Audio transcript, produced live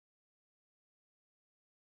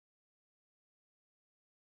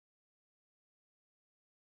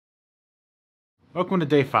Welcome to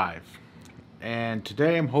day 5. And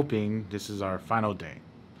today I'm hoping this is our final day.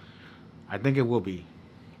 I think it will be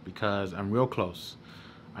because I'm real close.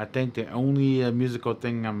 I think the only musical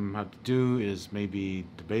thing I'm have to do is maybe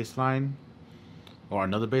the bass line or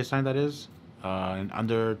another bass line that is an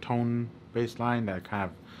undertone bass line that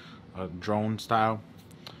kind of drone style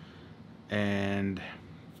and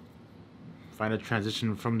find a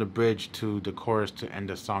transition from the bridge to the chorus to end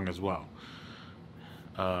the song as well.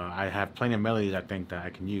 I have plenty of melodies I think that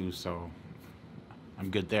I can use, so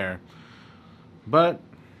I'm good there. But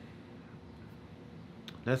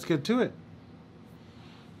let's get to it.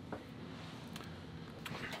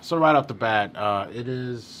 So right off the bat, it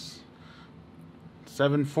is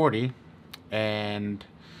 7:40, and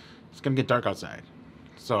it's gonna get dark outside.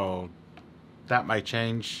 So that might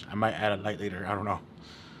change. I might add a light later. I don't know.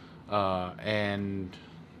 And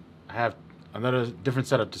I have another different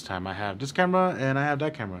setup this time. I have this camera and I have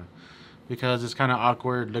that camera because it's kind of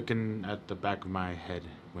awkward looking at the back of my head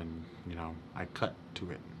when I cut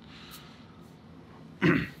to it.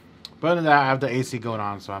 But other than that, I have the AC going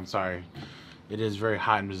on, so I'm sorry. It is very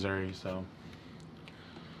hot in Missouri, so.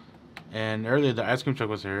 And earlier the ice cream truck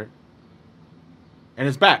was here, and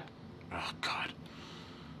it's back. Oh God.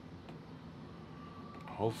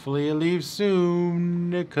 Hopefully it leaves soon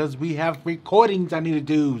because we have recordings I need to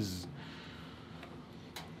do.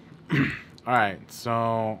 Alright,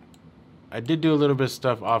 so I did do a little bit of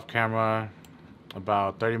stuff off camera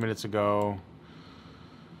about 30 minutes ago.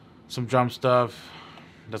 Some drum stuff.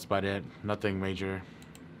 That's about it. Nothing major.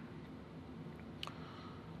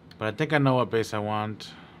 But I think I know what bass I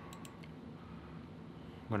want.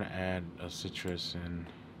 I'm going to add a citrus in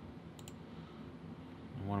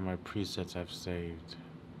one of my presets I've saved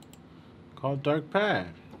called Dark Pad.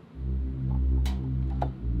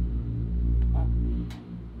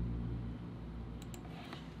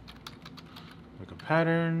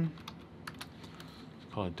 Pattern.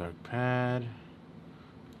 Let's call it Dark Pad.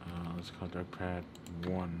 Let's call it Dark Pad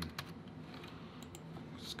 1.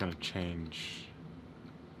 It's gonna change.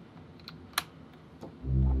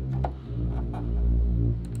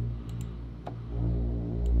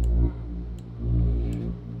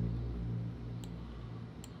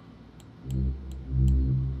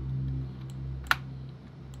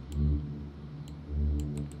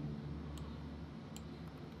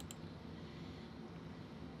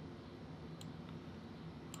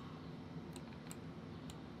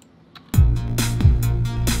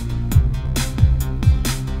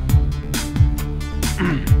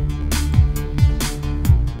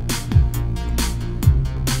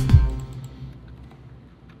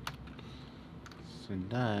 Send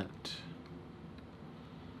that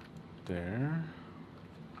there.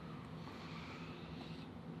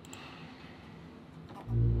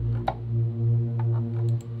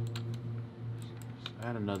 Let's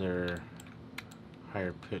add another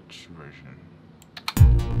higher pitch version.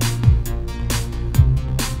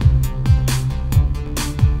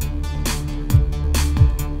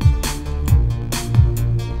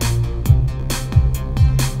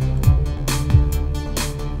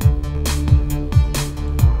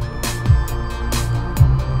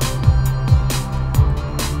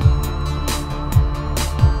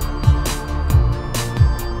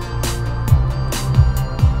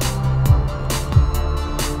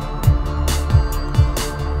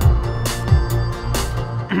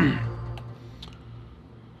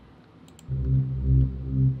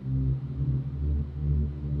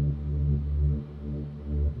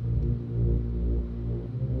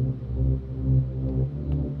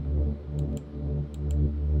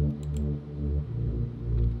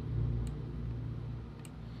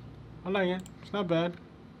 I like it. It's not bad.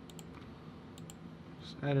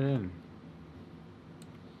 Just add it in.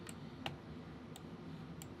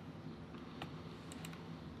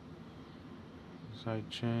 Side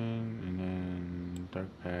chain and then dark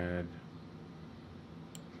pad.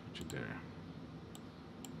 Put it there.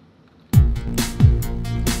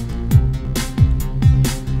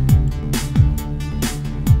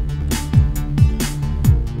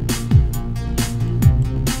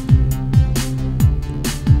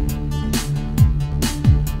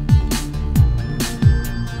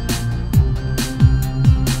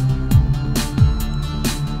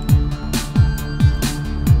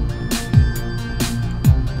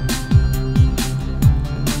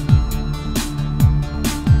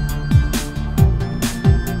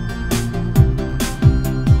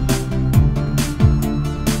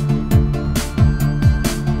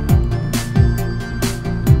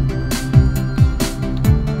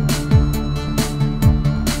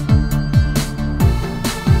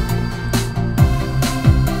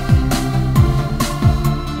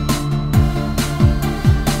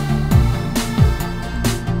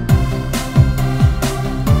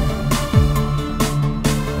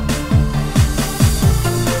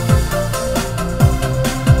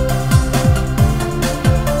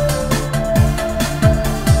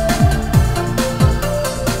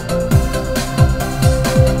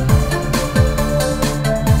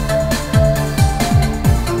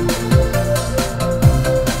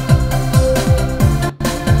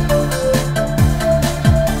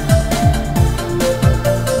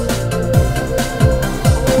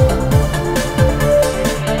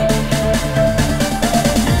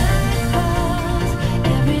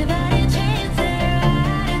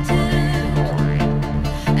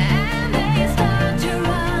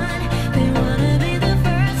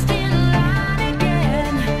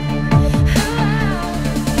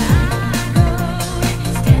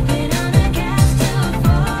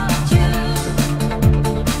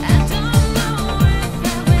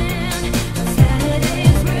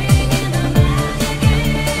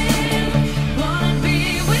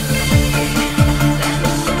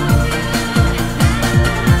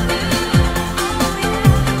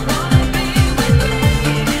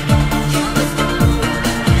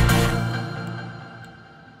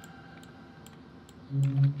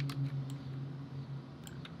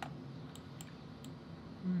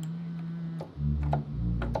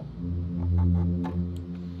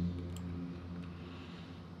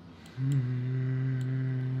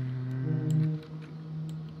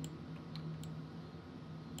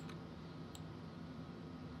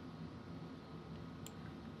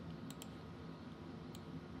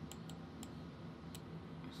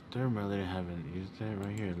 third melody I haven't used that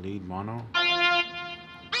right here. Lead mono.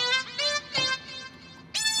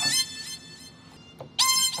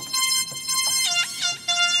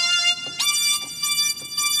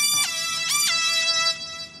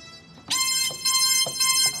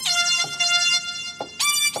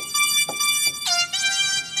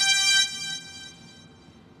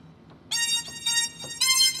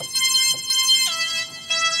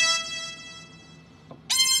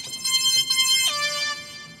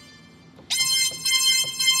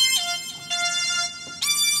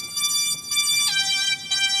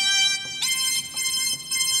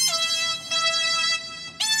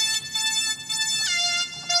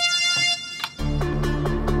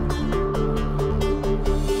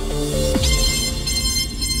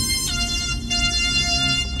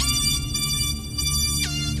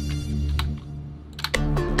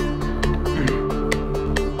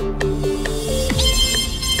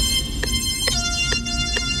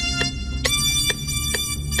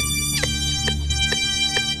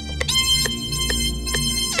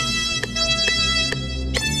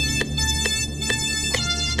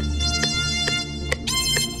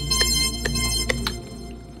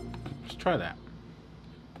 Try that.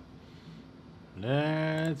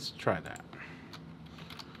 Let's try that.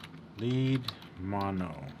 Lead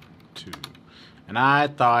mono 2. And I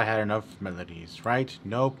thought I had enough melodies, right?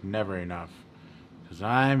 Nope, never enough. Because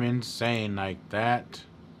I'm insane like that.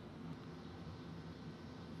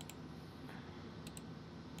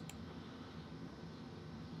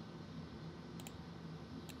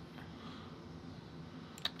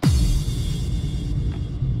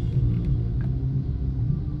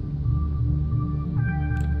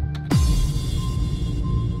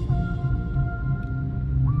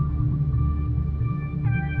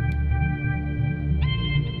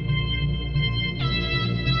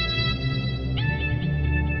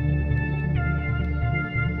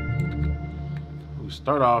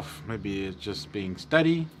 Start off, maybe it's just being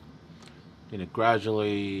steady, then it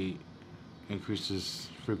gradually increases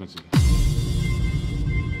frequency.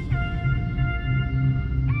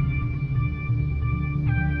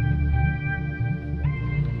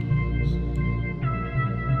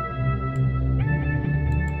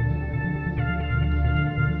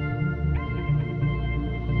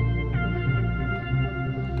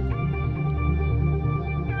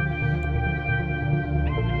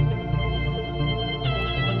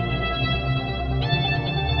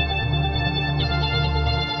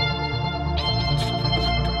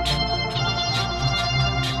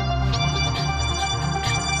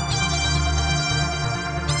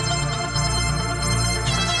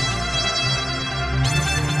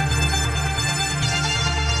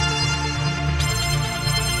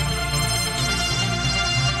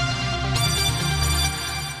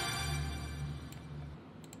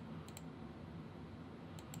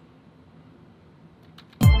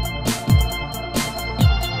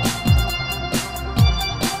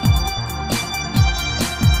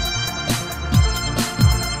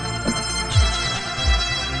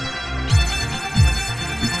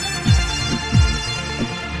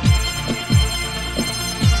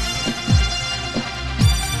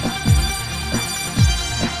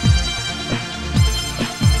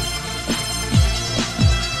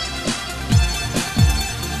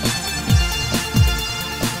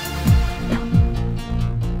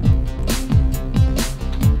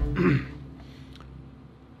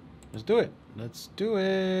 Let's do it. Let's do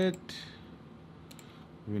it.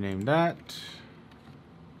 Rename that.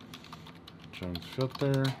 Jones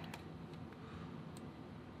filter.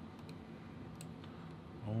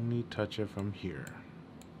 Only touch it from here.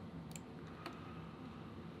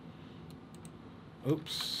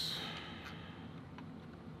 Oops.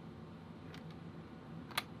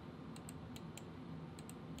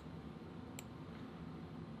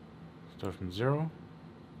 Start from 0.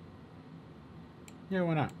 Yeah,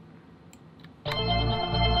 why not?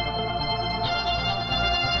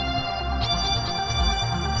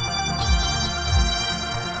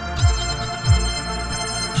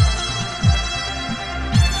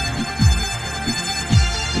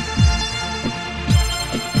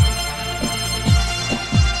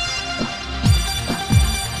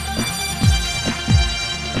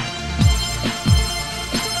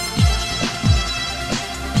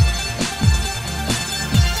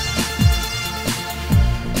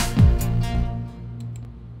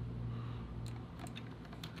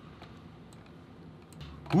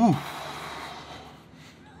 Ooh. All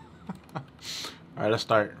right, let's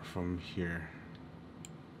start from here.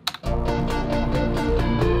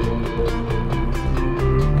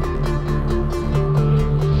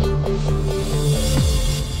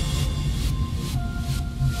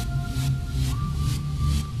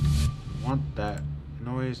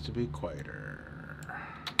 to be quieter.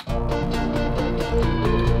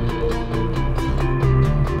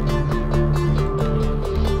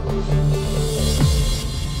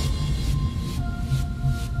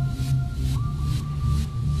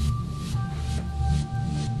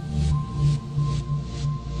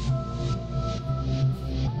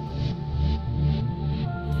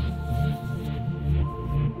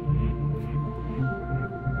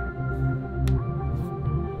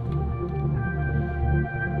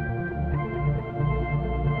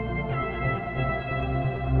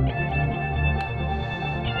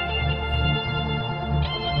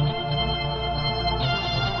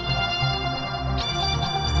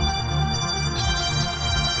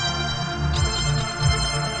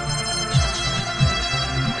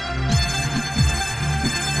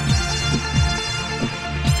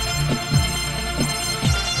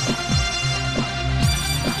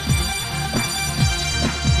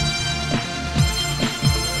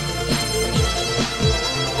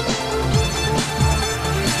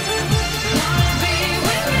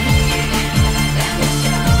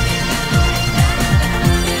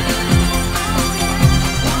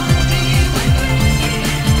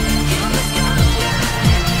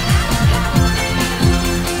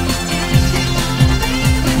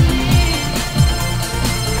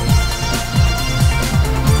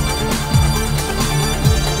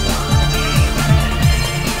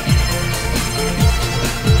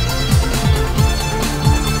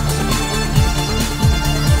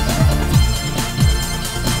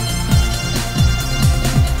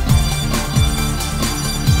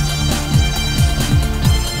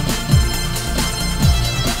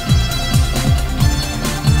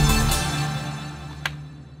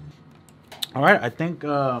 All right, I think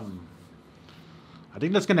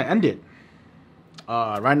that's gonna end it.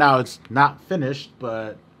 Right now it's not finished,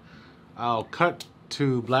 but I'll cut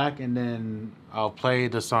to black and then I'll play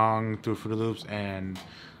the song through Fruity Loops and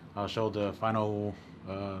I'll show the final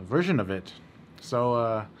version of it.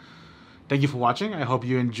 So thank you for watching. I hope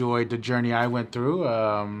you enjoyed the journey I went through.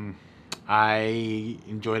 I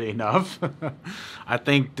enjoyed it enough. I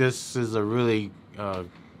think this is a really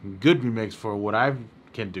good remix for what I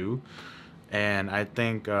can do. And I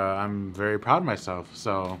think I'm very proud of myself.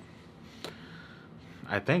 So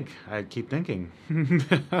I keep thinking.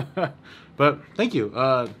 But thank you.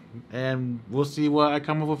 And we'll see what I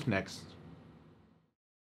come up with next.